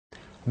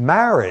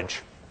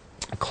Marriage.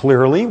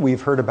 Clearly,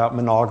 we've heard about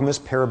monogamous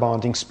pair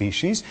bonding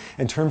species.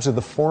 In terms of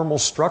the formal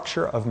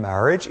structure of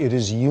marriage, it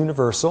is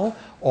universal.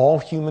 All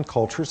human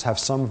cultures have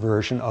some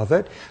version of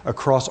it.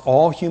 Across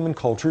all human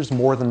cultures,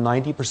 more than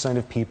 90%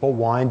 of people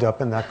wind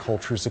up in that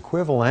culture's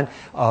equivalent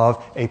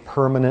of a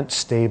permanent,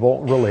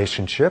 stable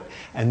relationship.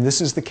 And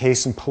this is the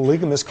case in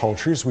polygamous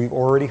cultures. We've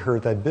already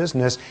heard that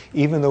business,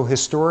 even though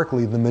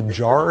historically the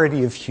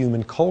majority of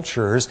human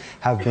cultures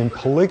have been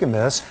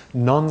polygamous,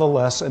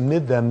 nonetheless,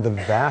 amid them, the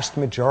vast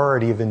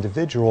majority of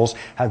individuals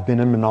have been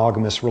in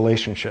monogamous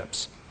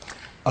relationships.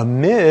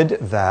 Amid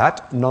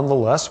that,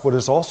 nonetheless, what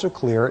is also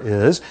clear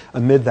is,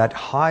 amid that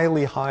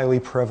highly, highly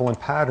prevalent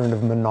pattern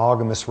of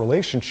monogamous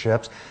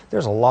relationships,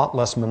 there's a lot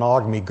less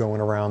monogamy going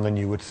around than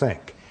you would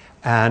think.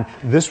 And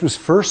this was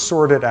first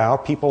sorted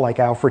out, people like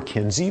Alfred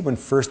Kinsey, when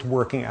first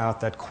working out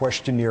that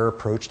questionnaire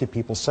approach to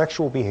people's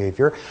sexual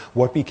behavior,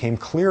 what became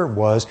clear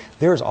was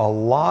there's a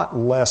lot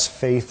less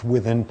faith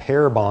within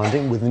pair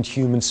bonding, within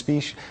human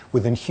species,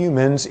 within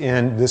humans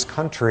in this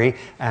country,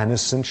 and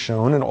is since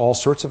shown in all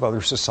sorts of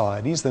other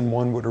societies than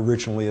one would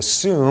originally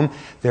assume.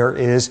 There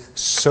is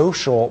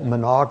social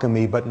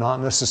monogamy, but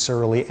not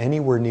necessarily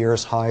anywhere near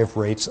as high of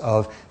rates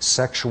of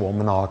sexual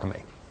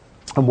monogamy.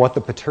 And what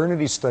the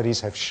paternity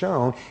studies have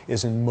shown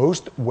is in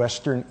most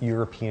Western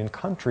European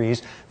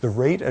countries, the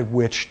rate at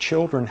which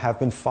children have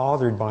been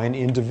fathered by an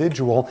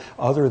individual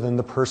other than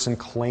the person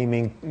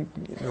claiming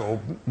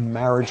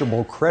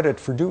marriageable credit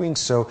for doing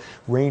so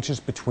ranges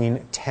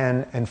between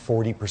 10 and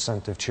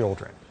 40% of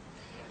children.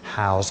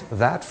 How's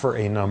that for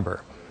a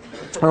number?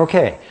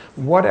 Okay,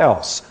 what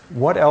else?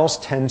 What else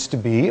tends to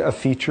be a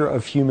feature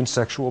of human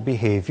sexual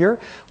behavior?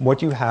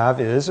 What you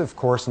have is, of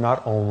course,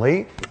 not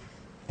only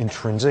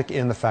intrinsic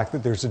in the fact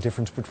that there's a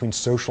difference between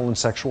social and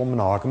sexual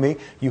monogamy,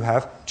 you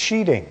have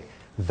cheating.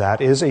 That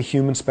is a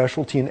human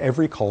specialty in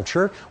every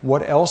culture.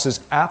 What else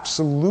is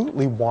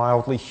absolutely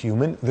wildly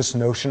human? This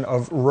notion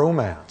of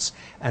romance.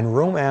 And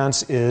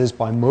romance is,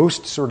 by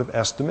most sort of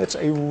estimates,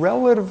 a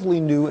relatively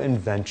new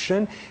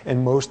invention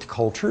in most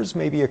cultures,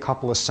 maybe a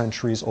couple of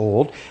centuries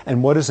old.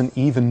 And what is an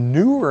even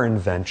newer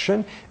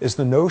invention is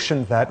the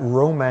notion that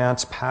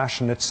romance,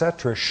 passion,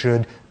 etc.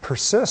 should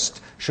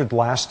persist, should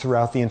last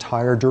throughout the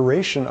entire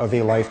duration of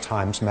a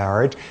lifetime's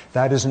marriage.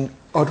 That is an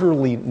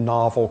utterly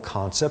novel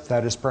concept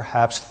that is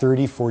perhaps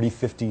 30, 40,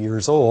 50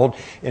 years old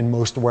in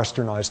most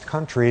westernized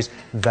countries.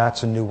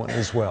 That's a new one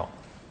as well.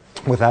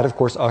 What that, of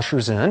course,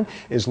 ushers in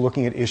is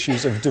looking at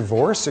issues of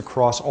divorce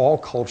across all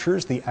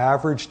cultures. The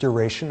average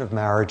duration of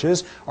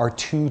marriages are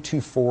 2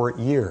 to 4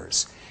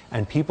 years.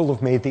 And people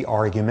have made the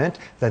argument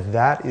that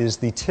that is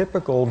the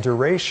typical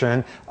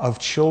duration of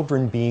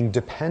children being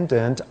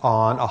dependent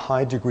on a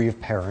high degree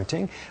of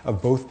parenting,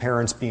 of both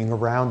parents being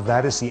around.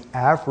 That is the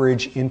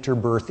average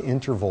interbirth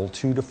interval,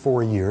 2 to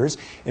 4 years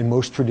in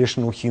most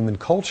traditional human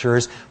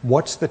cultures.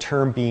 What's the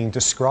term being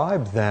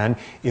described then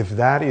if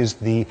that is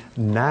the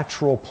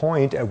natural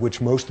point at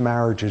which most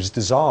marriages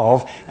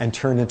dissolve and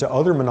turn into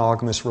other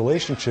monogamous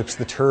relationships?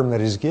 The term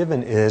that is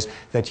given is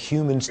that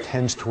humans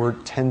tend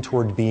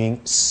toward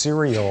being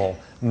serial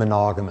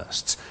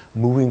monogamists,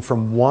 moving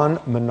from one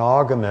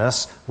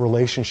monogamous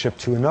relationship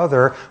to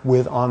another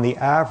with, on the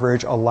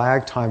average, a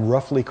lag time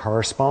roughly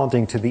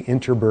corresponding to the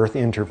interbirth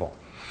interval.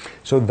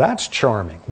 So that's charming.